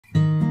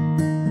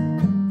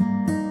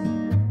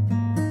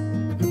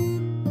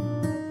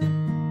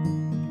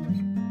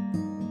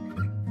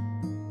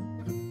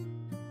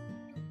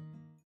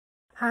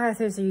Hi,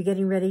 authors. Are you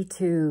getting ready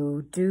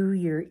to do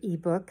your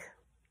ebook?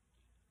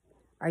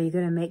 Are you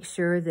going to make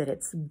sure that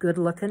it's good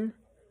looking?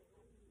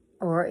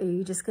 Or are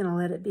you just going to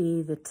let it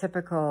be the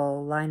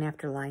typical line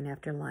after line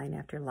after line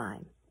after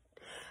line?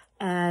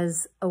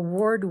 As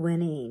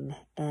award-winning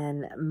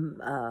and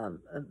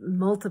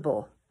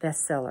multiple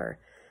bestseller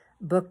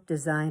book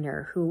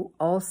designer who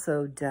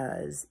also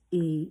does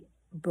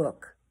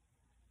ebook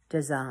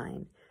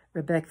design,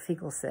 Rebecca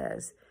Finkel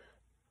says,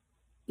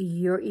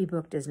 your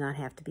ebook does not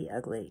have to be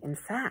ugly. In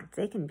fact,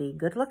 they can be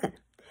good looking.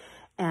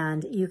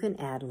 And you can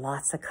add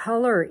lots of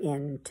color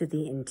into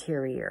the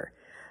interior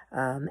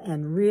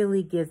and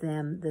really give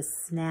them the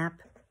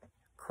snap,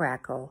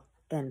 crackle,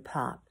 and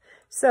pop.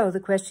 So the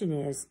question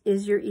is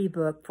your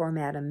ebook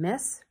format a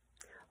mess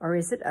or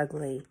is it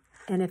ugly?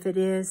 And if it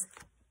is,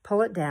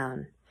 pull it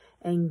down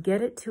and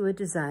get it to a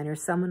designer,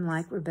 someone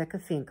like Rebecca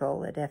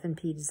Finkel at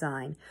F&P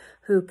Design,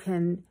 who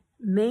can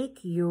make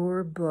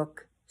your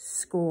book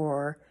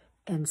score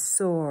and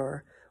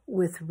soar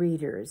with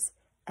readers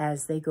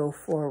as they go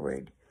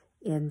forward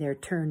in their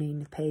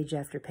turning page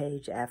after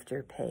page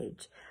after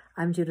page.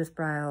 I'm Judith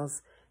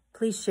Briles.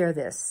 Please share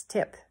this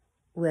tip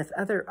with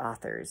other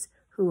authors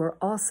who are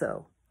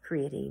also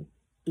creating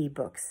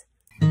ebooks.